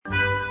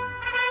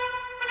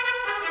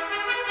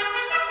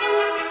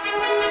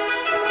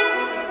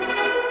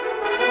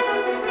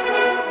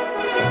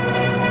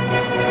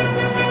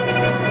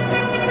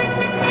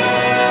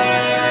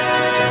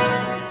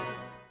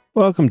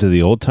Welcome to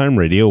the Old Time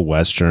Radio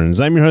Westerns.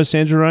 I'm your host,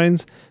 Andrew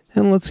Rhines,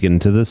 and let's get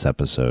into this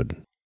episode.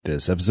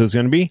 This episode is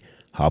going to be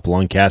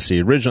Hopalong,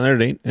 Cassidy. Original air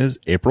date is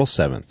April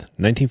 7th,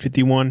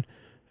 1951,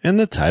 and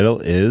the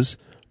title is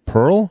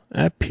Peril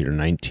at Pier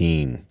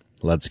 19.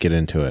 Let's get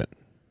into it.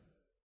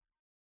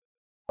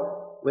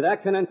 With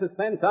action and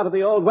suspense out of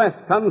the Old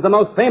West comes the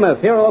most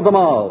famous hero of them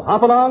all,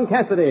 Hopalong,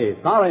 Cassidy,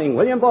 starring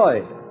William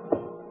Boyd.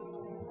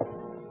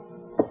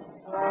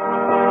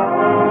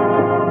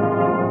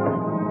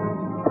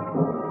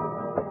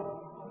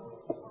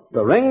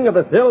 The ring of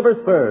the silver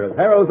spurs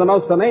heralds the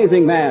most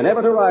amazing man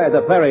ever to ride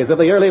the prairies of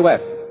the early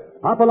West.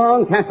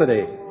 Hopalong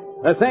Cassidy.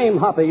 The same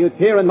Hoppy you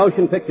cheer in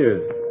motion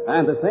pictures,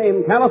 and the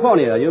same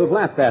California you've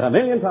laughed at a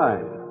million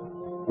times.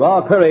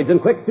 Raw courage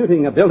and quick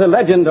shooting have built a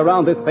legend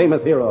around this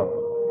famous hero.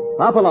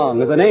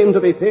 Hopalong is a name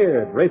to be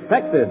feared,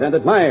 respected, and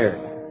admired,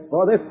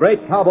 for this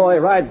great cowboy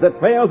rides the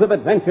trails of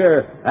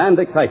adventure and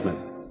excitement.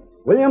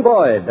 William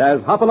Boyd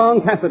as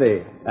Hopalong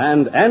Cassidy,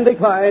 and Andy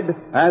Clyde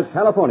as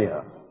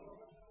California.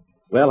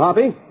 Well,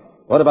 Hoppy,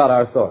 what about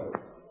our story?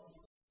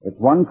 It's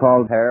one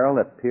called Peril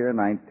at Pier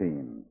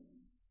 19.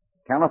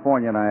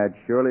 California and I had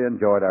surely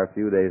enjoyed our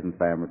few days in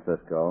San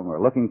Francisco, and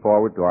we're looking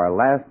forward to our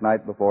last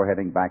night before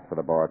heading back for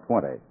the Bar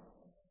 20.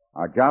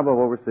 Our job of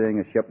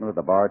overseeing a shipment of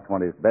the Bar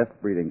 20's best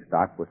breeding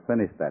stock was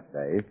finished that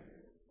day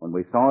when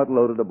we saw it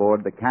loaded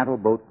aboard the cattle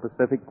boat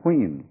Pacific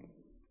Queen.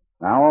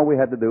 Now all we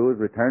had to do was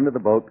return to the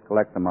boat to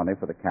collect the money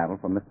for the cattle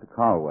from Mr.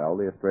 Caldwell,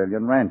 the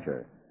Australian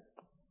rancher.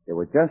 It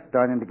was just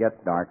starting to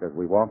get dark as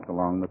we walked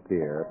along the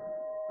pier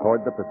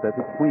toward the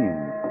Pacific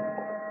Queen.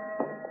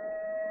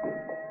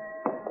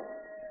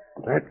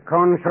 That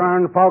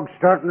concerned fog's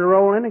starting to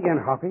roll in again,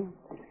 Hoppy.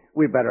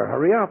 We better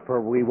hurry up,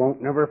 or we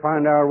won't never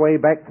find our way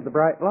back to the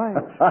bright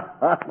lights.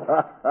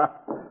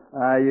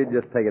 You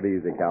just take it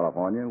easy,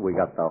 California. We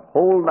got the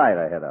whole night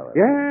ahead of us.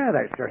 Yeah,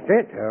 that's just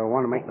it. I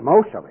want to make the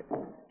most of it.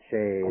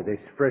 Say, this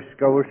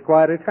Frisco's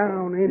quite a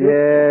town, ain't it?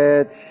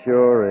 Yeah, it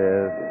sure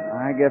is.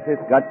 I guess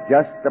it's got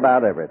just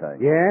about everything.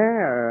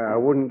 Yeah, I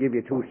wouldn't give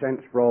you 2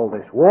 cents for all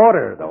this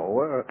water,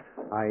 though.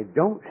 I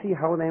don't see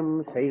how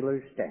them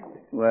sailors stand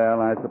it.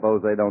 Well, I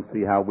suppose they don't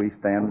see how we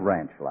stand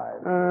ranch life.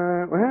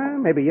 Well,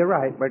 maybe you're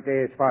right, but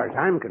as far as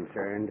I'm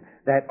concerned,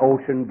 that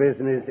ocean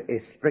business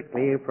is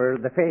strictly for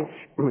the fish.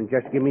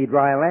 Just give me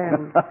dry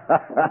land.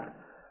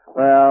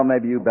 Well,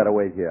 maybe you better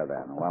wait here,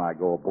 then, while I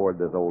go aboard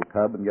this old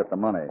tub and get the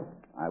money.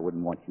 I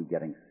wouldn't want you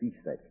getting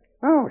seasick.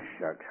 Oh,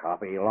 shucks,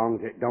 Hoppy. As long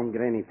as it don't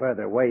get any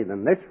further away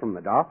than this from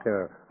the dock,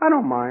 I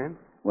don't mind.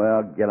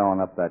 Well, get on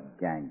up that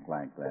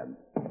gangplank, then.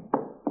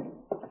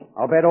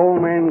 I'll bet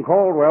old man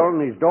Caldwell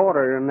and his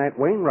daughter and that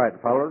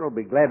Wainwright feller will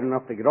be glad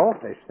enough to get off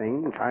this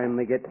thing in time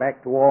they get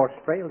back to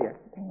Australia.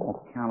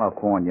 Oh,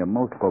 California,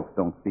 most folks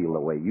don't feel the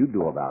way you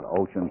do about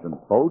oceans and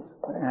boats.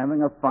 They're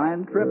having a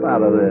fine trip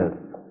out of this.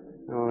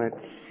 Oh, let's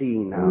see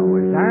now.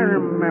 As I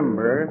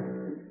remember,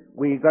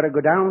 we got to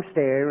go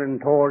downstairs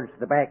and towards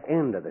the back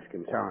end of this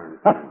concern.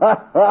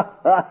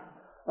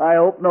 I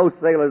hope no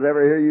sailors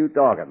ever hear you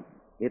talking.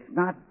 It's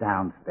not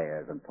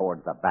downstairs and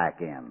towards the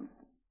back end.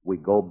 We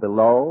go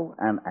below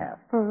and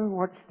aft.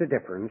 What's the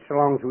difference? So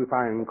long as we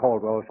find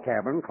Caldwell's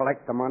cabin,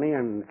 collect the money,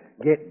 and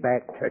get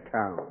back to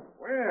town.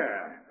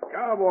 Well, the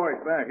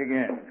cowboy's back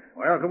again.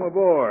 Welcome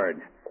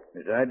aboard.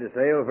 Decide to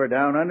sail for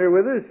down under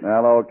with us?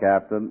 Hello,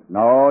 Captain.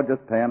 No,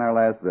 just paying our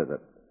last visit.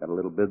 Got a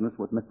little business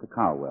with Mr.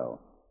 Caldwell.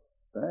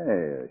 Say,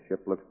 the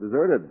ship looks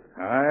deserted.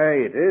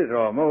 Aye, it is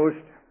almost.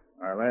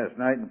 Our last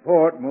night in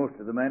port, most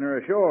of the men are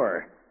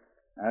ashore.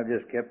 I've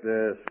just kept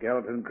a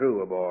skeleton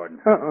crew aboard.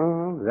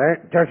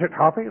 That does it,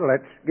 Hoppy.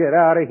 Let's get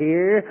out of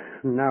here.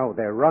 Now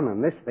they're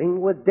running this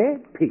thing with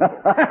dead people.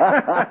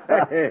 By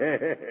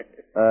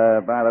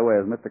the way,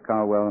 is Mr.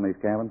 Caldwell in his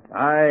cabin?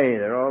 Aye,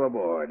 they're all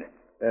aboard.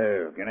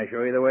 Can I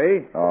show you the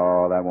way?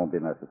 Oh, that won't be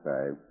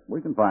necessary.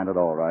 We can find it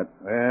all right.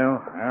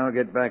 Well, I'll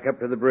get back up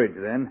to the bridge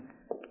then.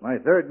 My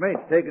third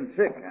mate's taken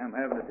sick. I'm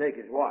having to take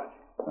his watch.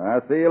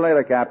 I'll see you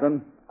later,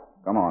 Captain.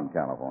 Come on,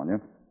 California.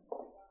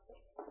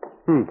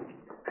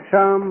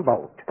 Some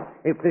boat.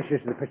 If this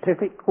is the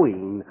Pacific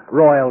Queen,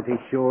 royalty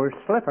sure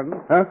slipping.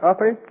 Huh,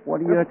 Hoppy? What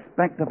do you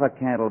expect of a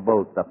cattle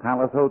boat? The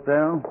Palace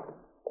Hotel?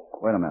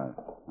 Wait a minute.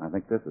 I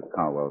think this is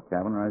Caldwell's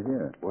cabin right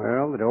here.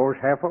 Well, the door's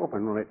half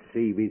open. Let's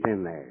see if he's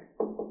in there.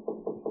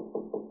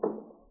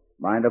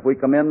 Mind if we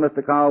come in,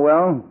 Mr.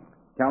 Caldwell?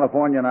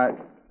 California and I...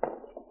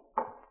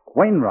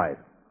 Wainwright,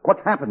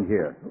 what's happened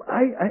here?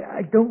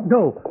 I don't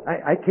know.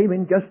 I came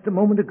in just a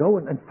moment ago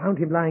and found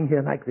him lying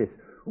here like this.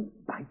 Oh,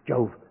 by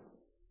Jove.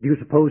 Do you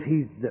suppose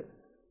he's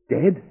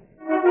dead?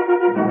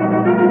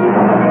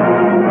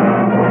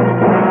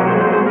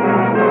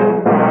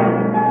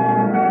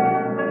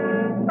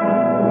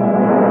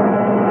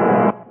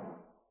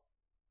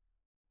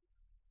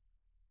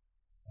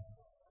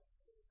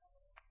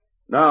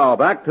 Now,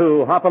 back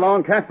to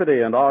Hopalong Cassidy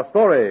and our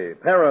story,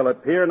 Peril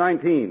at Pier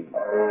 19.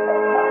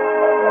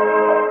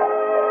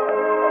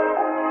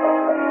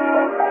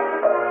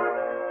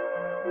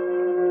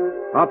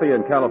 Hoppy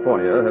and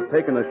California have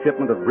taken a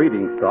shipment of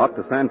breeding stock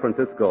to San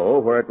Francisco,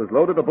 where it was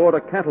loaded aboard a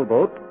cattle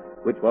boat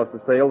which was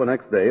to sail the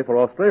next day for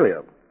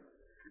Australia.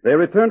 They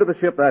returned to the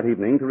ship that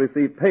evening to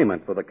receive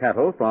payment for the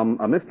cattle from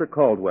a Mr.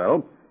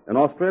 Caldwell, an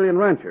Australian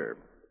rancher.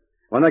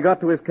 When they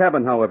got to his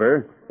cabin,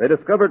 however, they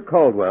discovered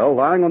Caldwell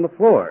lying on the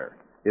floor,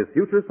 his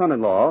future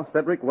son-in-law,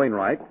 Cedric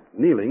Wainwright,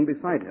 kneeling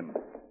beside him.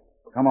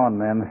 Come on,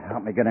 men.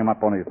 Help me get him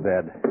up on his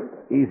bed.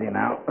 Easy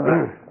now.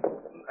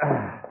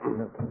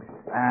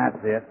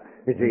 That's it.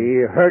 Is he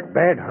hurt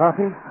bad,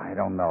 Hoppy? I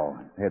don't know.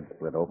 His head's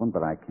split open,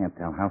 but I can't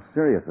tell how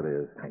serious it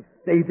is. I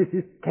say, this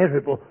is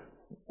terrible.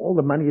 All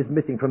the money is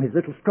missing from his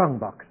little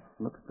strongbox.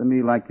 Looks to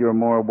me like you're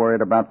more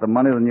worried about the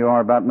money than you are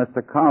about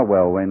Mr.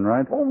 Caldwell,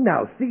 Wainwright. Oh,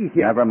 now, see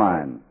here. Never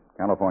mind.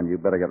 California, you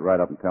better get right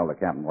up and tell the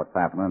captain what's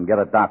happening and get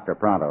a doctor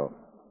pronto.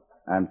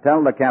 And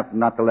tell the captain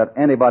not to let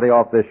anybody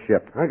off this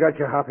ship. I got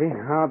you, Hoppy.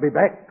 I'll be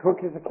back quick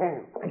as I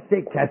can. I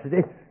say,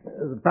 Cassidy,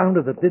 the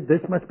bounder that did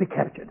this must be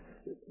captured.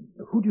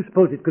 Who do you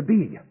suppose it could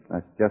be?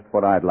 That's just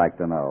what I'd like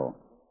to know.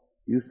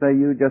 You say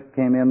you just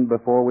came in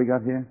before we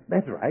got here?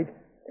 That's right.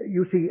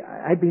 You see,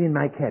 I've been in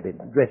my cabin,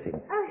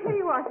 dressing. Oh, here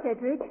you are,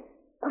 Cedric.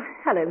 Oh,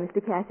 hello,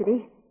 Mr.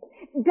 Cassidy.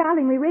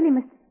 Darling, we really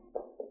must...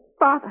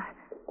 Father,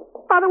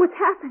 what's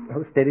happened?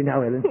 Oh, steady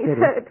now, Ellen, He's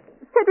steady. hurt.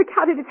 Cedric,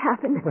 how did it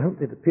happen? Well,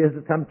 it appears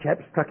that some chap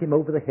struck him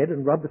over the head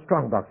and robbed the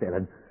strongbox,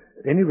 Ellen.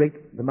 At any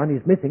rate, the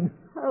money's missing.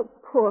 Oh,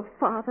 poor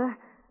Father.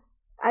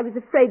 I was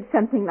afraid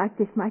something like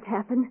this might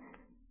happen.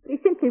 But he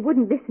simply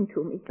wouldn't listen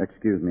to me.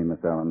 Excuse me,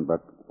 Miss Ellen,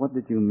 but what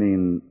did you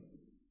mean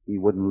he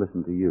wouldn't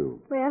listen to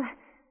you? Well,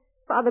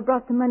 Father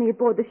brought the money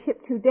aboard the ship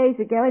 2 days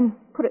ago and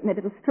put it in a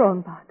little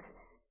strongbox.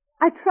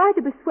 I tried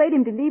to persuade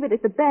him to leave it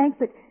at the bank,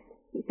 but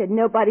he said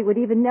nobody would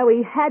even know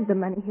he had the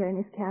money here in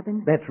his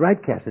cabin. That's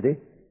right, Cassidy.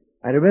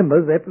 I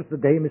remember that was the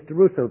day Mr.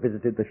 Russo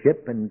visited the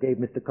ship and gave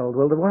Mr.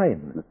 Caldwell the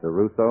wine. Mr.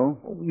 Russo?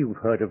 Oh, you've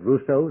heard of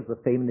Russo's, the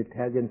famous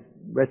Italian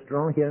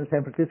restaurant here in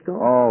San Francisco?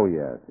 Oh,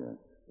 yes, yes.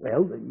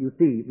 Well, you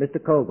see,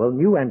 Mr. Caldwell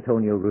knew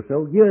Antonio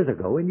Russo years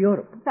ago in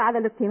Europe. Father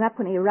looked him up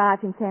when he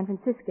arrived in San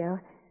Francisco.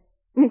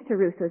 Mr.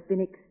 Russo's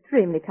been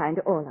extremely kind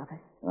to all of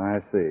us. I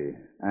see.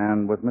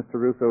 And was Mr.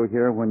 Russo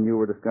here when you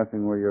were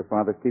discussing where your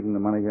father's keeping the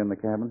money here in the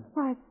cabin?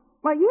 Why,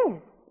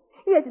 yes.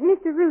 Yes,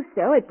 Mr.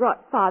 Russo had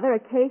brought Father a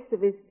case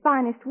of his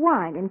finest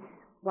wine, and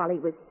while he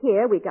was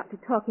here, we got to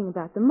talking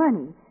about the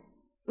money.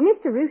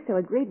 Mr. Russo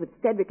agreed with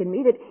Cedric and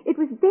me that it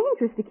was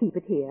dangerous to keep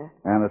it here.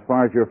 And as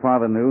far as your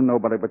father knew,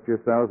 nobody but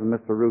yourselves and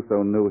Mr.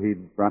 Russo knew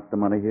he'd brought the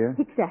money here?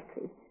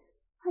 Exactly.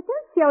 I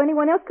don't see how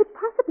anyone else could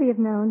possibly have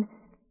known.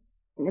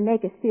 And to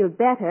make us feel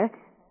better,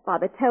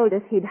 Father told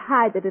us he'd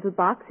hide the little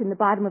box in the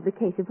bottom of the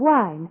case of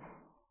wine.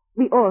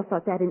 We all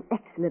thought that an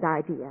excellent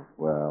idea.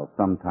 Well,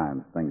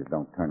 sometimes things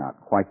don't turn out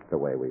quite the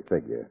way we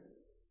figure.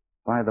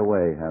 By the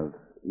way, have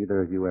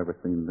either of you ever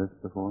seen this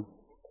before?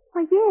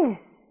 Why, yes.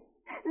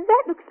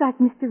 That looks like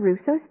Mr.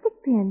 Russo's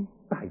stick pin.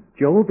 By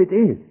Jove, it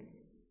is.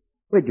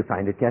 Where'd you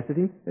find it,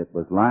 Cassidy? It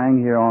was lying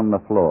here on the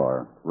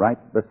floor, right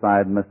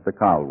beside Mr.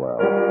 Caldwell.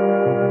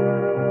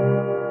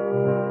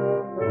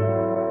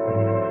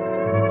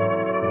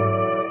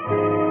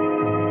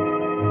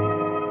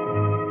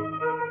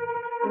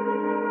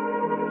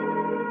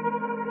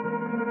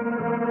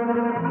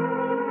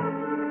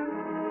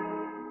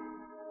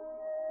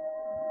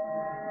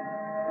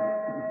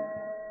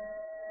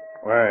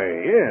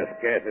 Why, yes,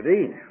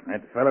 Cassidy.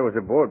 That fellow was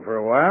aboard for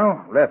a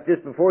while. Left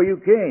just before you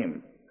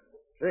came.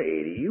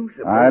 Say, do you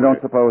suppose... I don't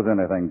suppose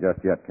anything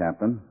just yet,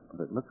 Captain.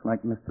 But it looks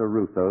like Mr.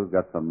 Russo's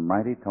got some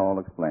mighty tall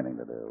explaining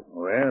to do.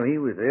 Well, he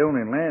was the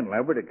only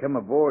landlubber to come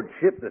aboard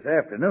ship this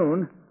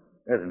afternoon.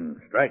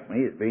 Doesn't strike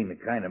me as being the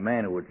kind of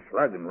man who would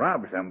slug and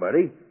rob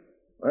somebody.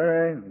 Well,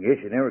 I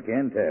guess you never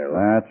can tell.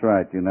 That's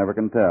right. You never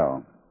can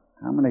tell.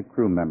 How many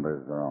crew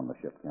members are on the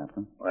ship,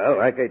 Captain? Well,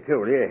 like I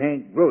told you,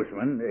 Hank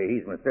Grossman,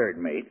 he's my third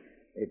mate.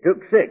 He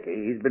took sick.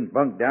 He's been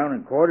bunked down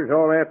in quarters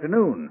all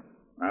afternoon.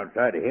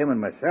 Outside of him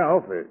and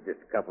myself, there's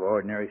just a couple of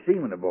ordinary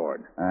seamen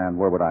aboard. And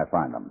where would I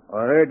find them?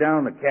 Well, they're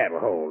down the cattle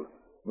hold.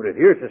 But if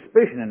you're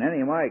suspicioning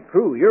any of my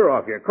crew, you're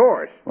off your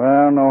course.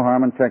 Well, no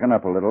harm in checking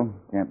up a little.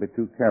 Can't be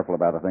too careful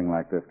about a thing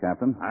like this,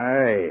 Captain.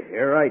 Aye,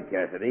 you're right,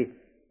 Cassidy.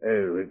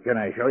 Can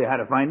I show you how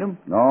to find them?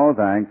 No,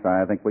 thanks.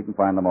 I think we can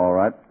find them all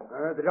right.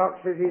 The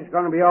doc says he's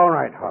going to be all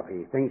right,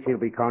 Hoppy. Thinks he'll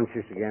be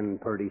conscious again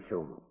pretty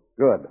soon.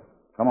 Good.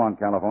 Come on,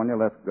 California,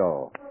 let's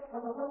go.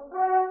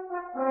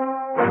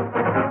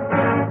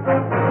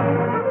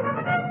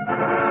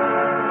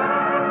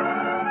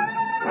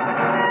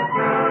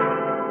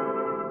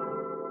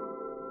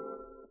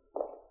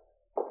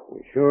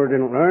 We sure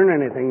didn't learn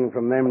anything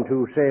from them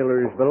two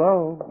sailors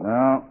below.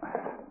 No,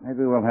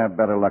 maybe we'll have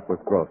better luck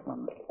with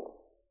Grossman.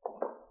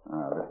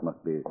 This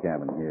must be his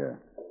cabin here.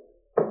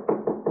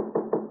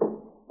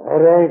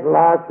 It ain't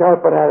locked.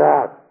 Open it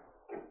up.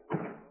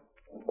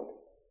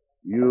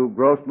 You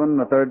Grossman,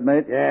 the third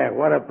mate? Yeah,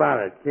 what about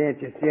it?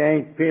 Can't you see I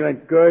ain't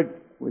feeling good?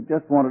 We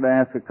just wanted to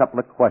ask a couple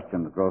of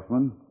questions,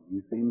 Grossman.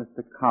 You see,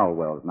 Mr.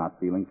 Caldwell's not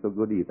feeling so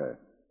good either.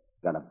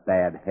 Got a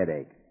bad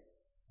headache.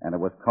 And it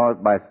was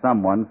caused by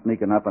someone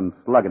sneaking up and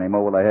slugging him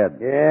over the head.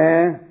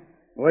 Yeah?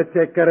 What's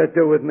that got to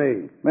do with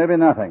me? Maybe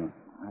nothing.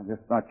 I I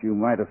just thought you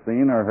might have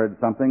seen or heard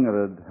something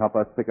that'd help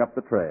us pick up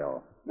the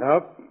trail.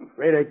 Nope.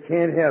 Afraid I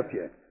can't help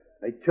you.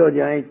 I told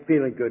you I ain't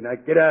feeling good. Now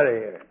get out of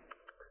here.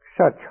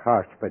 Such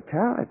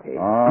hospitality.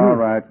 All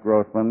right,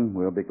 Grossman.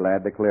 We'll be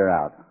glad to clear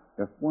out.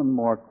 Just one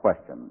more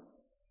question.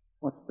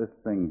 What's this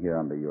thing here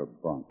under your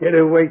bunk? Get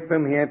away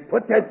from here.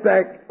 Put that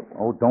back.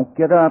 Oh, don't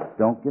get up.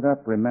 Don't get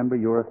up. Remember,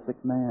 you're a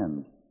sick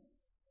man.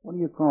 What do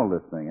you call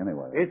this thing,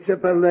 anyway? It's a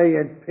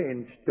belaying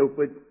pin,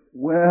 stupid.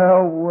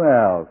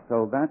 Well,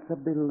 so that's a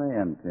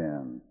belaying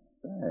pin.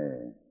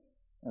 Say,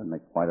 that'd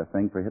make quite a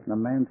thing for hitting a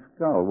man's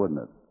skull,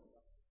 wouldn't it?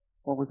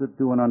 What was it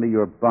doing under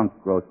your bunk,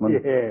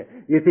 Grossman? Yeah,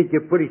 you think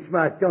you're pretty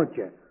smart, don't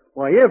you?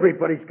 Why,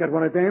 everybody's got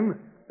one of them.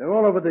 They're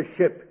all over the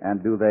ship.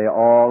 And do they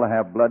all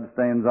have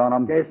bloodstains on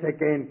them? Guess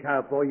again,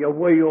 cowboy, you're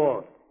way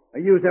off. I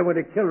use that one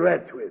to kill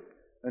rats with.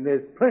 And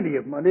there's plenty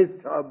of them on this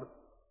tub.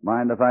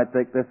 Mind if I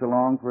take this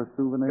along for a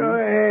souvenir? Go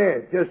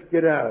ahead. Just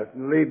get out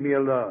and leave me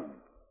alone.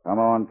 Come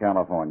on,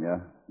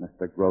 California.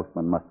 Mr.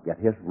 Grossman must get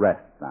his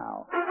rest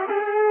now.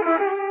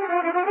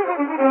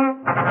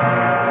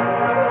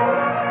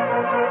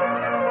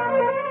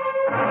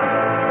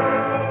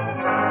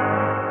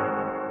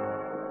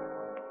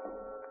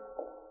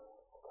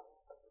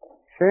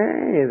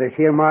 Say, this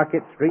here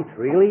Market Street's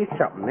really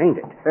something, ain't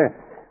it?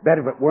 Bet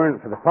if it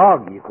weren't for the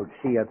fog, you could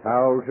see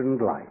 1,000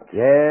 lights.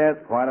 Yeah,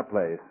 it's quite a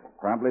place.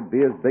 Probably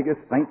be as big as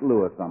St.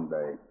 Louis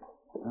someday.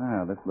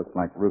 Ah, this looks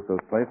like Russo's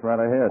place right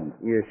ahead.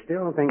 You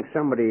still think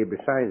somebody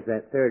besides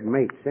that third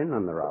mate's in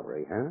on the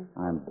robbery, huh?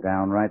 I'm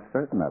downright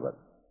certain of it.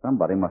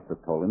 Somebody must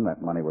have told him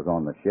that money was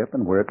on the ship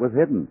and where it was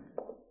hidden.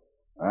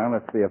 Well,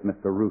 let's see if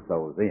Mr.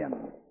 Russo's in.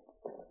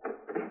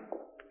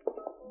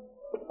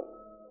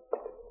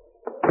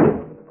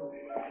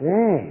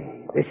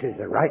 Say, this is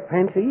a right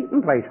fancy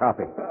eating place,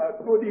 Hoppy.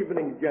 Good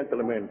evening,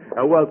 gentlemen.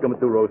 Welcome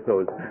to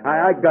Rosso's.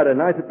 I got a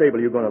nice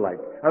table you're going to like.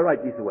 All right,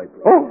 this away,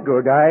 please. Oh,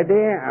 good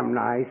idea. I'm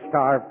nigh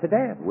starved to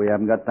death. We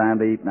haven't got time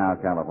to eat now,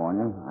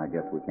 California. I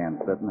guess we can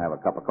sit and have a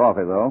cup of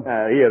coffee, though.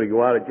 Here you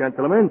are,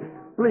 gentlemen.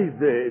 Please,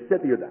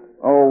 settle you down.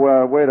 Oh,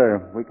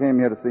 waiter, we came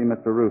here to see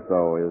Mr.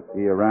 Russo. Is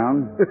he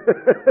around?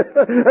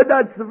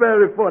 That's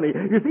very funny.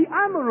 You see,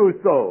 I'm a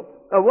Russo.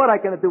 What I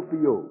can do for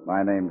you?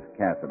 My name's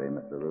Cassidy,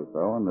 Mr.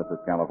 Russo, and this is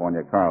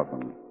California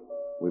Carlson.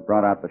 We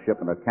brought out the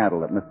shipment of cattle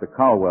that Mr.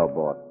 Caldwell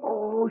bought.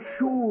 Oh,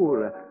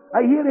 sure.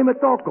 I hear him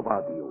talk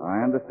about you.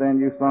 I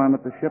understand you saw him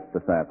at the ship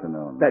this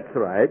afternoon. That's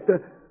right.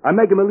 I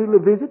make him a little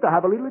visit to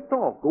have a little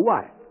talk.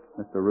 Why?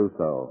 Mr.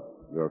 Russo,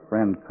 your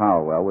friend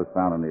Caldwell was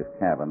found in his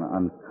cabin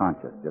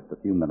unconscious just a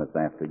few minutes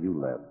after you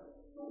left.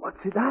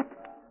 What's that?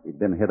 He'd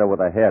been hit over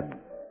the head.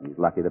 He's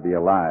lucky to be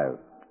alive.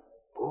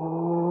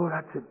 Oh,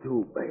 that's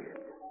too bad.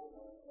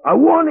 I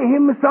warned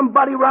him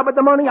somebody robbed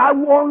the money. I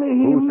warned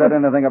him. Who said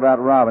anything about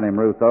robbing him,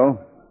 Russo?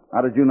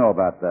 How did you know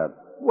about that?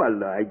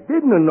 Well, I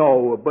didn't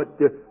know, but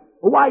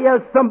why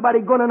else somebody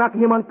gonna knock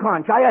him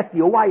unconscious? I ask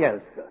you, why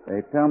else?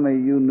 They tell me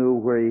you knew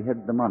where he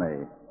hid the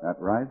money. That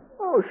right?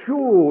 Oh,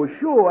 sure.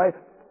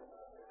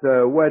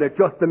 Wait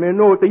just a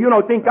minute. You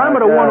don't think I'm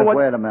the one who...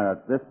 Wait a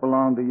minute. This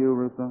belonged to you,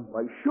 Russo?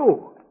 Why,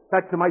 sure.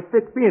 That's my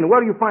stick pin.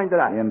 Where do you find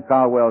that? In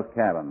Caldwell's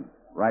cabin,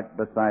 right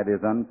beside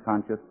his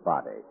unconscious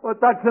body.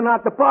 But that's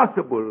not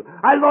possible.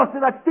 I lost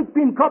that stick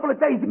pin a couple of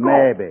days ago.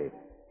 Maybe.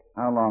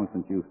 How long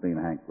since you've seen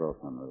Hank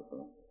Grossman,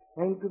 Russo?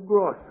 Hank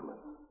Grossman.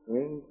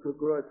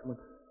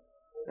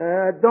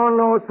 Don't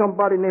know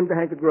somebody named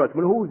Hank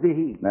Grossman. Who's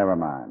he? Never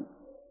mind.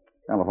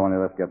 California,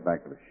 let's get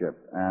back to the ship.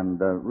 And,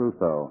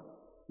 Russo,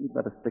 you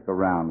better stick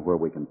around where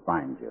we can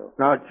find you.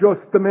 Now,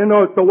 just a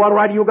minute. What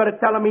right you got to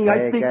tell me?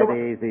 Take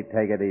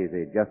it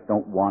easy. Just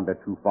don't wander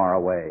too far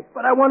away.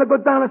 But I want to go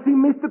down and see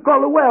Mr.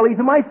 Caldwell. He's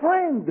my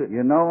friend.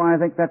 You know, I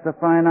think that's a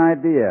fine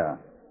idea.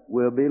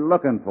 We'll be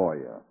looking for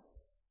you.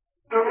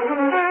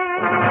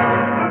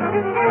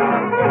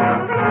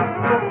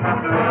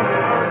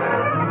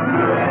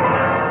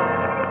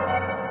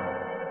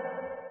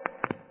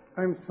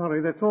 I'm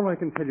sorry, that's all I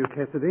can tell you,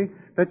 Cassidy.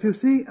 But you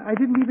see, I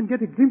didn't even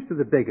get a glimpse of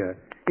the beggar.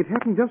 It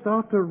happened just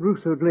after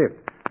Russo'd left.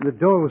 The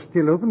door was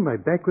still open, my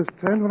back was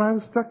turned when I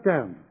was struck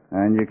down.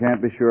 And you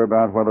can't be sure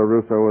about whether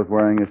Russo was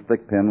wearing his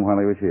stick pin while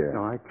he was here?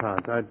 No, I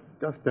can't. I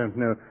just don't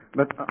know.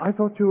 But I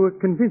thought you were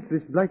convinced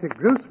this blighter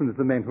Grossman is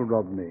the man who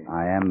robbed me.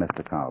 I am,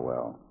 Mr.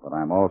 Caldwell. But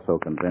I'm also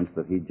convinced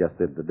that he just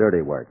did the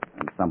dirty work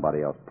and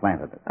somebody else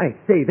planted it. I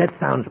say, that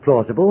sounds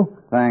plausible.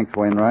 Thanks,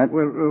 Wainwright.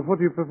 Well, what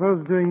do you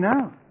propose doing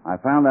now? I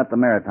found that the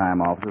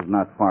maritime office is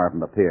not far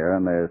from the pier,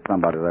 and there's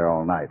somebody there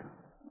all night.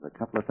 There's a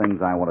couple of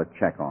things I want to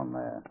check on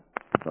there.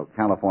 So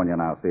California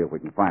and I'll see if we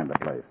can find the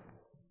place.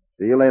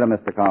 See you later,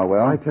 Mr.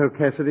 Caldwell. Righto,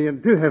 Cassidy,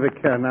 and do have a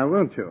care now,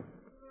 won't you?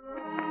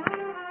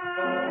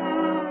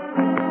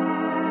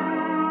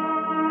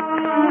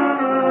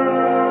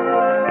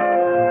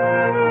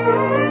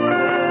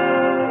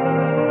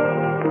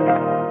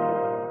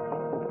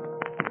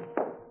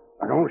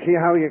 I don't see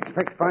how you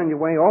expect to find your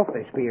way off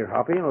this pier,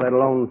 Hoppy, let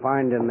alone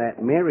finding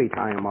that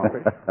maritime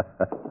office.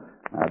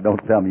 Now, don't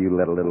tell me you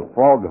let a little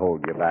fog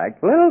hold you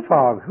back. Little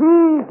fog,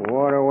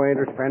 What a way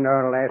to spend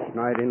our last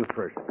night in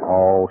Frisco.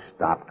 Oh,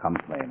 stop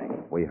complaining.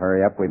 If we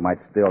hurry up, we might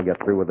still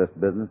get through with this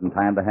business in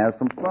time to have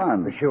some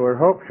fun. I sure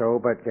hope so,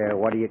 but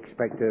what do you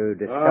expect to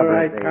discover? All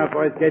right,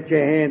 cowboys, get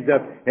your hands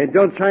up. And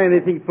don't try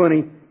anything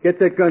funny. Get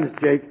the guns,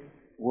 Jake.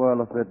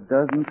 Well, if it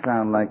doesn't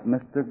sound like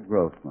Mr.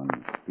 Grossman.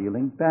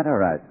 Feeling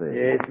better, I see.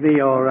 It's me,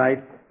 all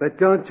right. But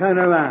don't turn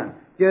around.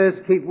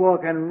 Just keep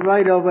walking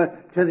right over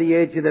to the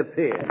edge of the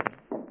pier.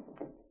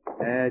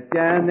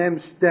 Down them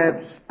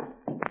steps.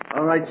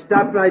 All right,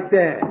 stop right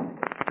there.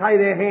 Tie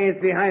their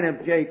hands behind them,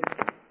 Jake.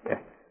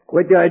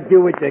 What do I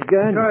do with the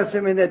guns? Toss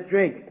them in the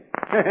drink.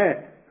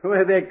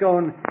 Where they're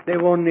going, they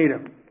won't need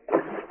them.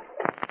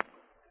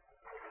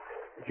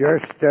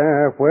 Just,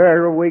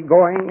 where are we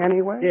going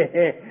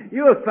anyway?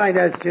 You'll find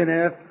out soon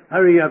enough.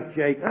 Hurry up,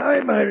 Jake.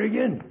 I'm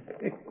Harrigan.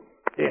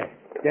 Yeah,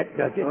 that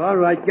does it. All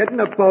right, get in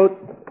the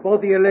boat.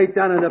 Both of you lay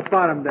down on the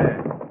bottom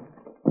there.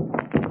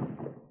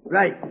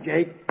 Right,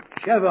 Jake.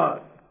 Shove off.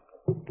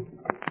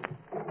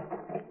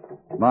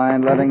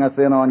 Mind letting us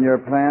in on your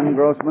plan,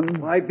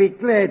 Grossman? I'd be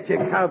glad, you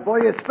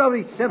cowboy. It's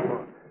very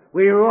simple.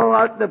 We row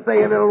out the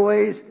bay a little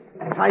ways,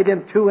 tie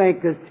them 2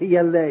 anchors to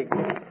your leg,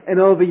 and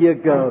over you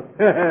go.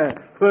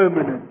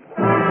 Permanent.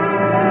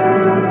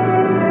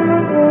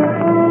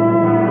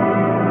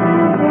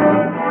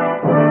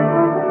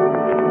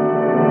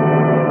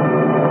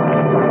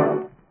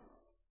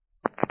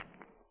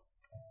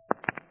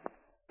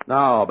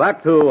 Now,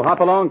 back to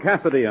Hopalong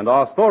Cassidy and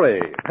our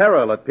story,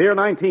 Peril at Pier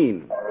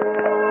 19.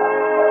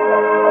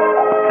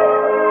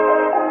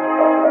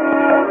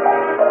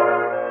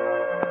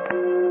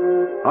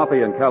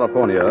 Hoppy in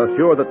California,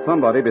 sure that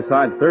somebody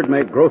besides third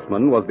mate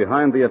Grossman was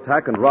behind the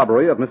attack and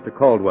robbery of Mr.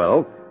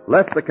 Caldwell,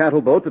 left the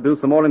cattle boat to do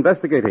some more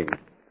investigating.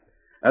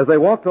 As they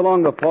walked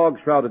along the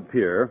fog-shrouded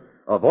pier,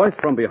 a voice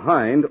from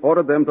behind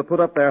ordered them to put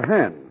up their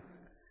hands.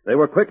 They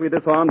were quickly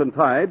disarmed and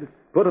tied,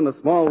 put in a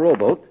small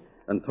rowboat,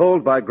 and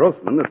told by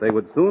Grossman that they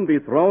would soon be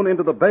thrown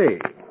into the bay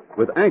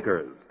with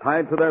anchors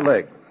tied to their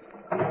legs.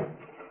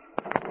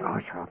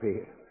 Gosh,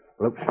 Hoppy,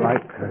 looks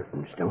like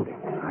curtains, don't it?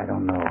 I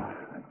don't know.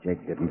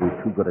 Jake didn't do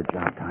too good a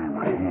job tying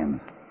my hands.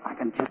 I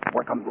can just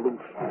work them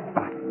loose.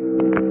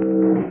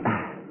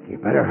 You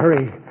better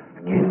hurry.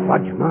 I can't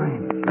budge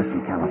mine.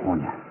 Listen,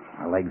 California.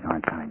 Our legs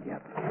aren't tied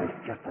yet. There's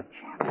just a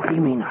chance. What do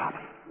you mean,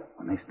 Hoppy?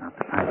 When they stop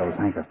to tie those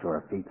anchors to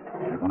our feet,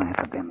 they're going to have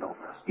to bend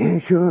over us. Yeah,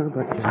 sure,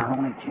 but... It's our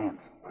only chance.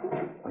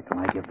 Wait till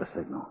I give the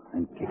signal,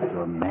 and kick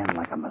your man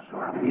like a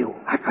Missouri mule.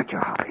 I got you,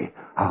 Hoppy.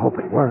 I hope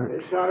it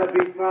works. This ought to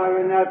be far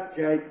enough,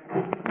 Jake.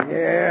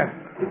 Yeah.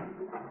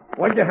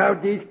 Wonder how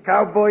these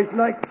cowboys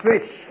like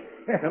fish.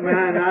 Come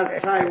on, I'll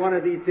tie one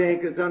of these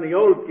anchors on the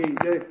old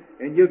geezer,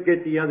 and you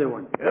get the other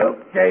one.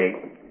 Okay.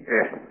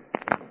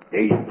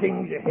 These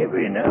things are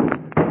heavy enough.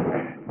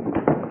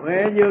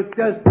 Well, you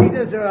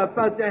Tostitos are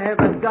about to have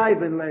a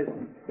diving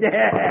lesson.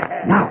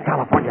 Now,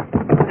 California.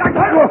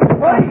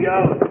 What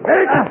you?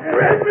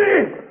 Grab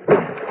me!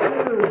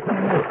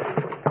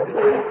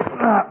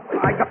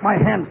 I got my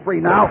hands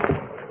free now.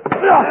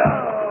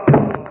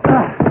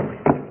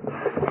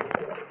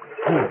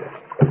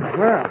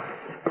 Well,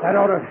 that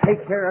ought to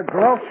take care of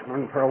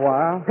Grossman for a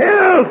while.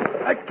 Help!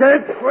 I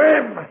can't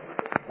swim.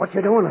 What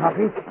you doing,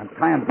 Hoppy? I'm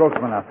tying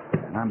Grossman up,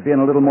 and I'm being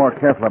a little more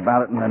careful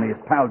about it than his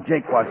pal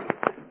Jake was.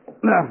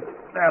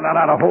 There, that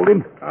ought to hold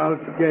him. I'll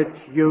get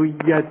you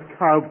yet,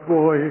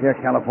 cowboy. Here,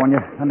 California,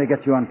 let me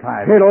get you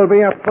untied. It'll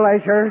be a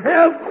pleasure.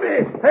 Help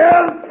me!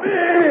 Help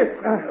me!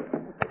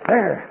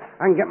 There,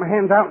 I can get my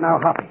hands out now,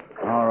 Hoppy.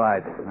 All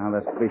right, now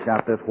let's fish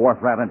out this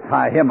wharf rat and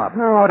tie him up.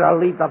 Oh, to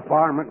leave the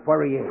varmint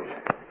where he is.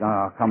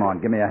 Oh, come on,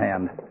 give me a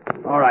hand.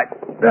 All right.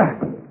 There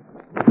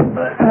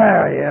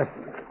he is.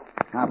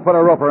 Now put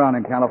a rope around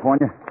him,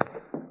 California,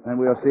 and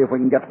we'll see if we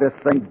can get this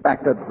thing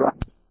back to dry.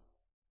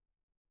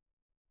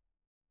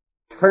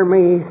 For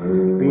me,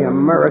 it'd be a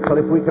miracle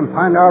if we can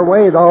find our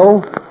way,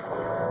 though.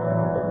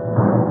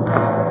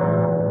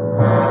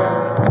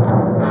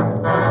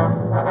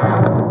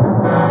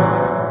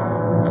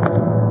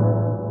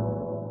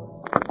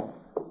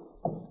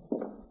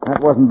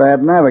 That wasn't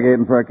bad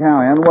navigating for a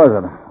cowhand, was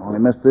it? Only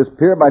missed this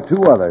pier by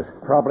 2 others.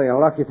 Probably a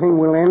lucky thing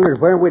we'll end is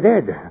where we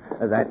did.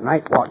 That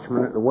night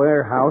watchman at the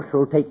warehouse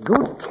will take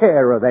good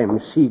care of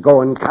them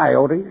seagoing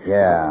coyotes.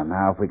 Yeah,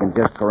 now if we can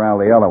just corral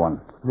the other one.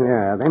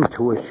 Yeah, them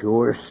 2 are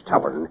sure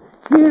stubborn.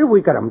 Here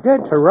we got 'em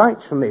dead to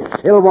rights, and they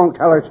still won't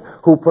tell us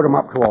who put 'em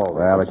up to all this.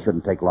 Well, it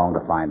shouldn't take long to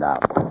find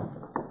out.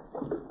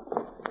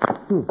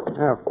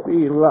 I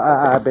feel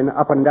I've been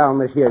up and down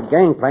this here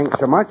gangplank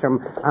so much,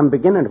 I'm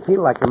beginning to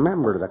feel like a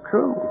member of the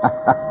crew.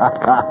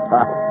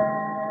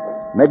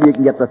 Maybe you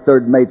can get the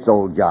third mate's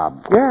old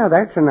job. Yeah,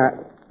 that's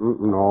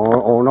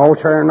No, no,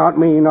 sir, not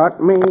me, not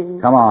me.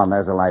 Come on,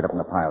 there's a light up in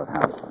the pilot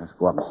house. Let's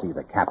go up and see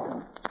the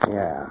captain.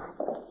 Yeah,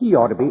 he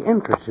ought to be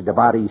interested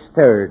about his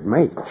third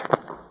mate.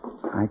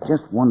 I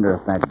just wonder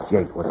if that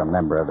Jake was a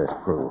member of this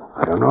crew.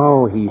 I don't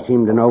know. He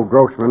seemed to know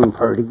Grossman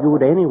pretty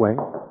good anyway.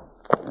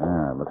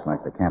 Looks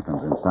like the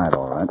captain's inside,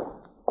 all right.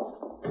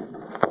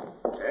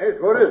 Yes,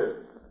 what is it?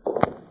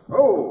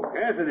 Oh,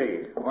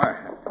 Cassidy. Why,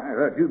 I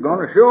thought you'd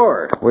gone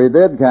ashore. We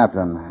did,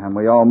 Captain, and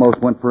we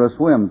almost went for a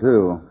swim,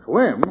 too.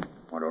 Swim?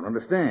 I don't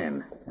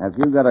understand. Have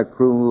you got a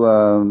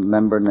crew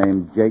member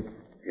named Jake?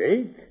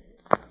 Jake?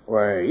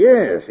 Why,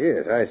 yes.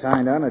 I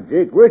signed on a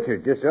Jake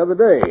Richards just the other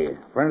day.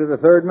 Friend of the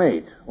third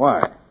mate.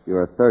 Why?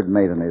 Your third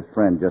mate and his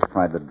friend just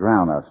tried to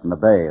drown us in the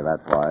bay,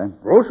 that's why.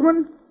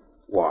 Grossman?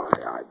 Why,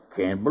 I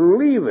can't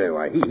believe it.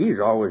 Why, he's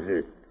always...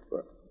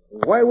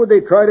 Why would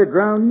they try to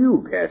drown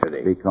you,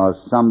 Cassidy? Because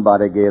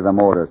somebody gave them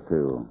orders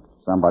to.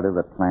 Somebody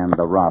that planned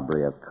the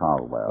robbery of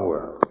Caldwell.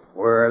 Well,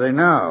 where are they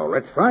now?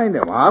 Let's find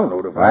them. I'll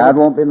notify That them.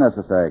 won't be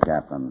necessary,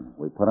 Captain.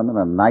 We put them in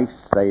a nice,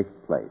 safe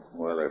place.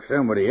 Well, if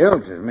somebody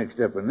else is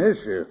mixed up in this,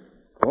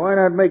 why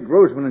not make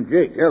Grossman and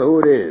Jake tell who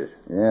it is?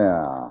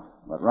 Yeah,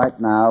 but right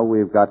now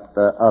we've got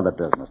other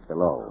business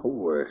below.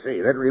 Oh,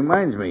 say, that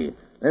reminds me.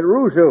 That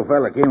Russo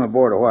fella came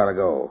aboard a while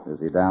ago. Is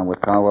he down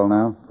with Caldwell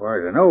now? As far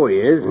as I know, he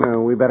is.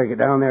 We better get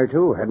down there,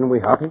 too, hadn't we,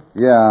 Hoppy?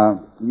 Yeah.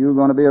 You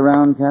going to be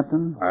around,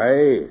 Captain?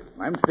 Aye,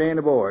 I'm staying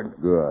aboard.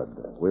 Good.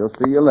 We'll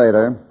see you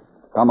later.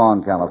 Come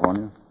on,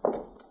 California.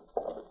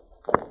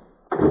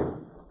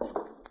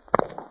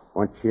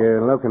 What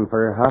you looking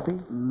for, Hoppy?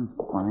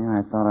 Funny,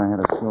 I thought I had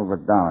a silver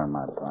dollar in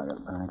my pocket.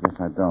 I guess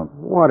I don't.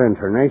 What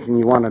information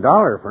you want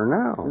 $1 for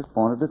now? Just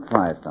wanted to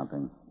try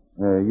something.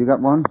 You got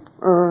one?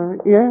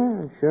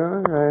 Yeah,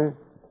 sure.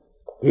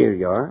 Here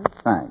you are.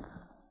 Thanks.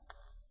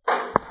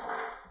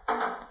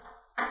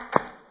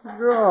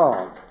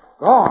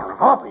 Gone,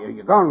 Hoppy. Are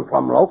you gone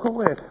plumb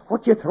local?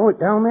 What you throw it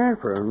down there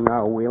for?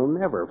 Now, we'll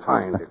never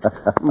find it.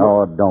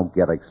 Oh, don't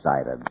get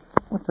excited.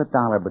 What's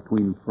 $1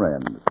 between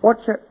friends?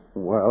 What's it?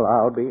 Well,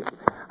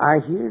 I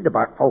heard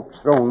about folks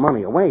throwing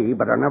money away,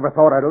 but I never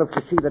thought I'd live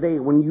to see the day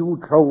when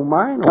you throw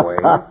mine away.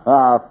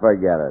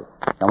 Forget it.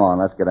 Come on,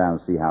 let's get down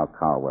and see how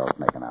Caldwell's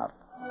making out.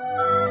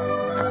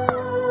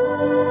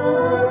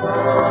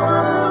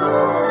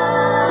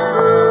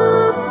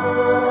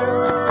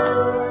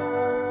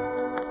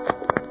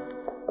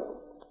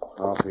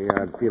 Hoppy,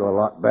 I'd feel a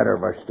lot better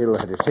if I still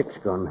had a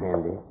 6-gun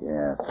handy.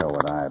 Yeah, so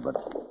would I, but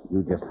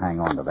you just hang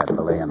on to that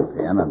belaying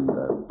pin and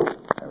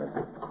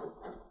everything.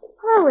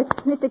 Oh, it's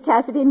Mr.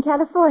 Cassidy in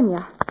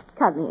California.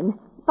 Come in.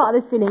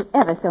 Father's feeling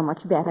ever so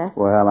much better.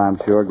 Well, I'm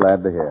sure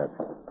glad to hear it.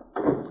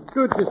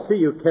 Good to see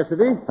you,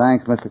 Cassidy.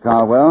 Thanks, Mr.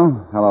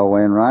 Caldwell. Hello,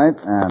 Wainwright.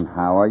 And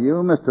how are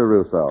you, Mr.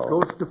 Russo?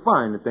 Close to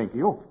fine, thank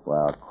you.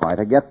 Well, quite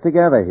a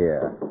get-together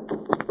here.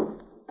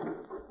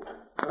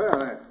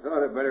 Well, I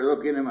thought I'd better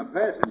look into my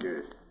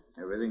passengers.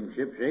 Everything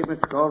shipshape,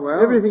 Mr.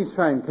 Caldwell? Everything's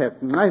fine,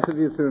 Captain. Nice of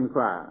you to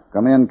inquire.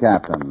 Come in,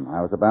 Captain.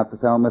 I was about to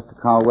tell Mr.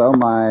 Caldwell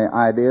my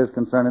ideas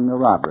concerning the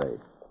robbery.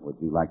 Would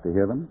you like to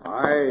hear them?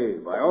 Aye,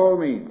 by all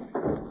means.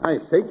 I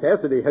say,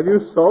 Cassidy, have you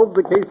solved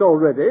the case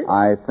already?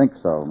 I think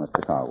so,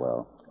 Mr.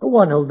 Caldwell. Go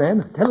on, old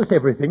man. Tell us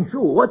everything.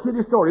 Sure, what's in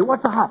the story?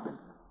 What's happened?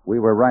 We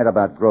were right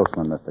about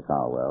Grossman, Mr.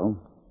 Caldwell.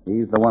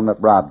 He's the one that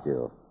robbed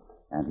you.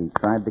 And he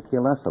tried to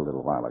kill us a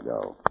little while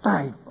ago.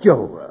 By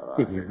Jove.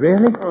 Did he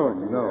really? Oh,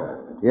 no.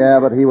 Yeah,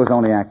 but he was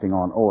only acting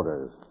on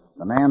orders.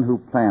 The man who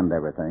planned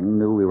everything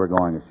knew we were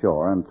going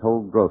ashore and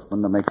told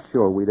Grossman to make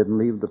sure we didn't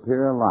leave the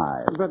pier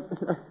alive. But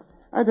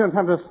I don't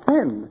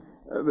understand.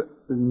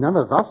 None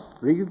of us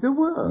leave the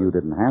world. You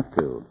didn't have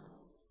to.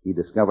 He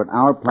discovered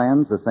our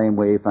plans the same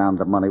way he found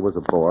the money was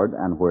aboard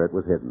and where it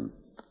was hidden.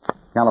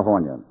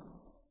 California,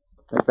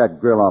 take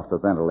that grill off the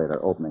ventilator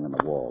opening in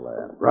the wall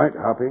there. Right,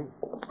 Hoppy.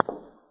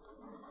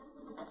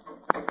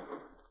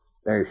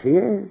 There she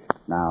is.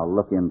 Now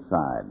look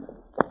inside.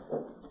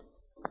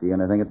 See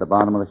anything at the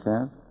bottom of the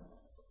shaft?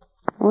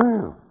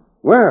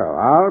 Well,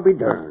 I'll be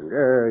darned.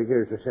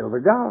 Here's a silver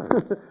dollar.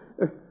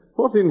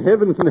 What in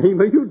heaven's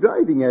name are you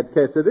driving at,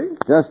 Cassidy?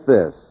 Just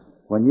this.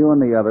 When you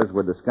and the others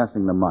were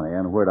discussing the money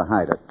and where to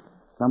hide it,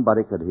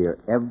 somebody could hear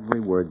every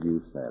word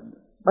you said.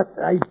 But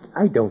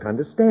I don't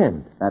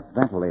understand. That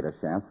ventilator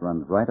shaft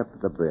runs right up to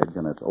the bridge,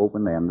 and its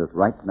open end is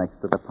right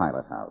next to the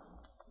pilot house.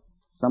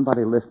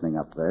 Somebody listening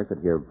up there could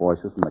hear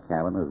voices from the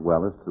cabin as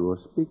well as through a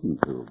speaking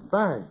tube.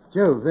 By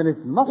Jove, then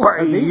it must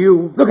Why, be...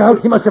 you... Look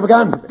out. He must have a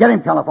gun. Get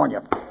him,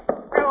 California.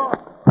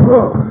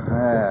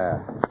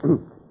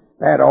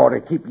 That ought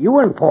to keep you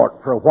in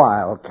port for a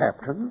while,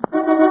 Captain.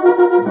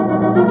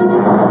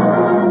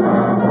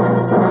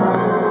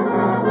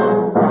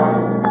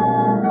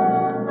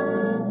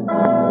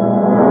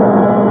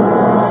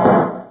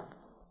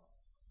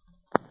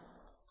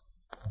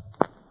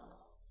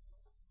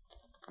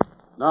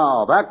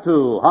 Now, back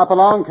to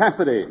Hopalong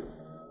Cassidy.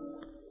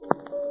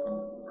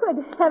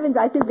 Good heavens,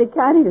 I simply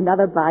can't eat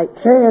another bite.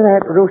 Say,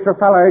 that rooster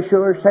fella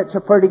sure sets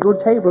a pretty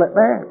good table at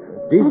that.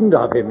 Decent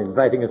of him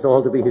inviting us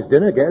all to be his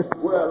dinner guests.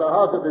 Well,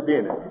 how's the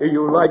dinner?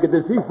 You like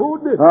the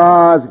seafood?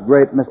 Oh, it's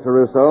great, Mr.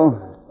 Russo.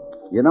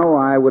 You know,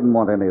 I wouldn't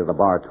want any of the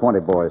Bar 20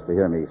 boys to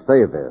hear me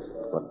say this,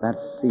 but that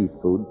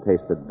seafood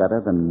tasted better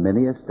than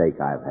many a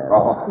steak I've had.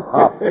 Oh,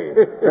 Hoppy.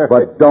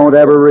 But don't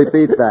ever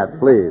repeat that,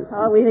 please.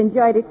 Oh, we've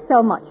enjoyed it so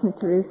much,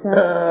 Mr. Russo.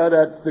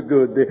 That's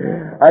good.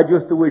 I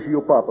just wish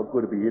your papa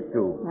could be here,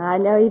 too. I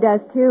know he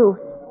does, too.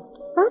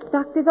 But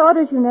doctor's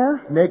orders, you know.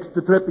 Next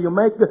trip you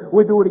make,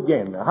 we do it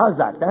again. How's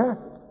that, huh?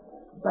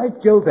 By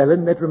Jove,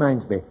 Ellen, that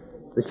reminds me.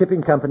 The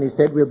shipping company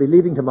said we'll be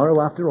leaving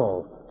tomorrow after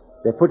all.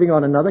 They're putting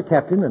on another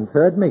captain and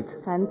third mate.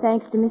 And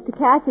thanks to Mr.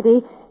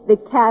 Cassidy, the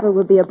cattle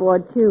will be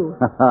aboard, too.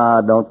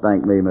 Don't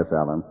thank me, Miss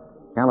Ellen.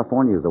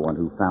 California's the one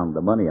who found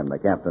the money in the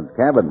captain's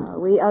cabin.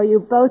 We owe you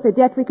both a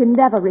debt we can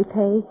never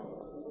repay.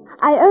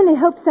 I only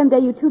hope someday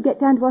you two get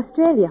down to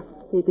Australia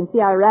so you can see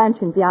our ranch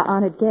and be our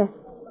honored guests.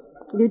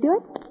 Will you do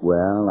it?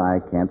 Well, I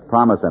can't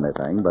promise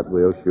anything, but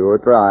we'll sure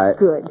try.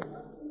 Good.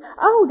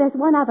 Oh, there's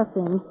one other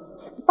thing.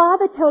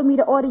 Father told me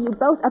to order you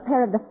both a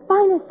pair of the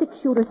finest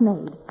six-shooters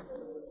made.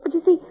 But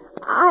you see,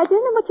 I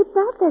don't know much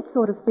about that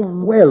sort of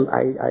thing. Well,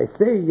 I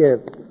say,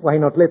 why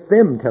not let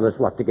them tell us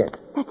what to get?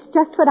 That's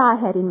just what I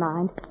had in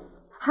mind.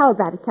 How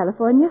about it,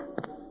 California?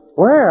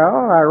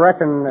 Well, I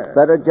reckon...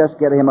 Better just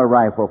get him a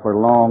rifle for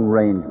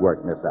long-range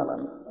work, Miss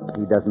Ellen.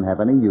 He doesn't have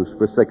any use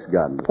for six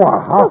guns.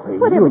 Well, Hoppy,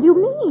 whatever do you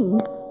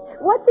mean?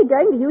 What's he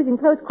going to use in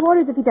close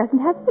quarters if he doesn't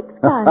have six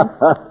guns?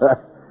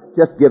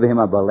 Just give him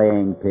a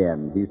belaying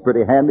pin. He's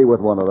pretty handy with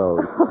one of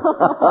those.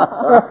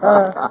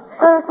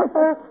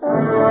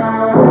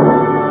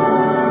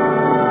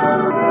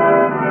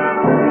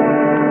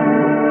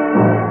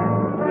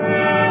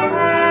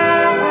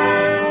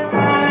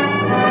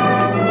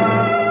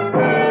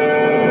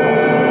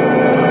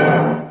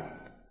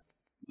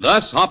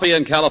 Thus, Hoppy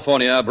and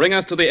California bring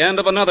us to the end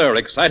of another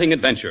exciting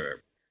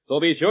adventure. So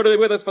be sure to be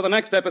with us for the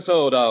next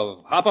episode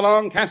of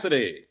Hopalong,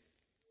 Cassidy.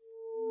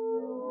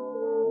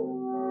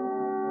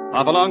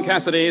 Hopalong,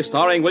 Cassidy,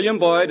 starring William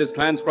Boyd, is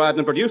transcribed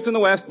and produced in the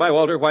West by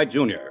Walter White,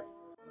 Jr.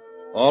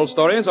 All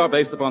stories are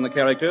based upon the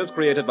characters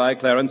created by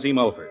Clarence E.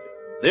 Mulford.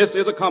 This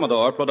is a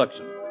Commodore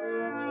production.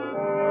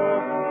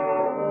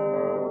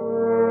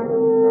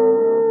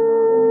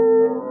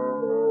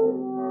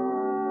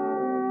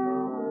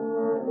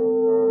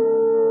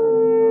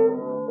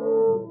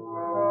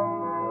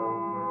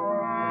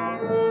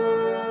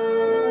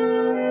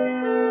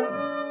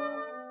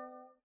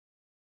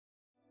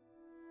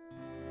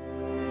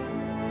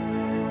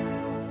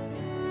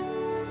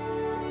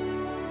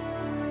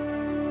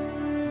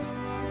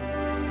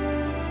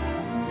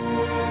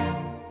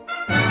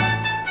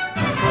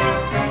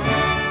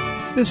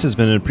 This has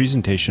been a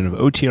presentation of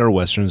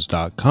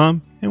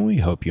OTRWesterns.com, and we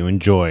hope you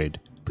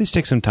enjoyed. Please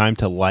take some time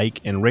to like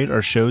and rate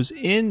our shows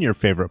in your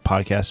favorite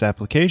podcast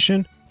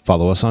application.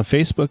 Follow us on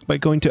Facebook by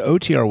going to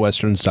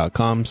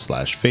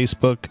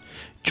OTRWesterns.com/Facebook.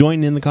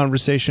 Join in the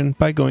conversation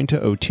by going to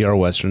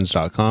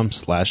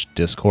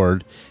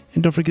OTRWesterns.com/Discord.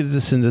 And don't forget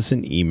to send us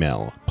an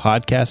email,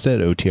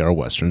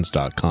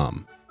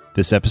 podcast@OTRWesterns.com.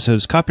 This episode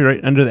is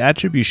copyright under the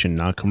Attribution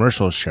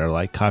Non-Commercial Share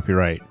Alike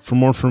copyright. For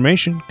more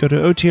information, go to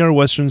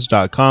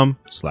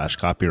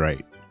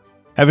OTRWesterns.com/copyright.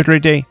 Have a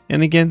great day,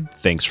 and again,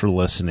 thanks for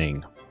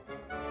listening.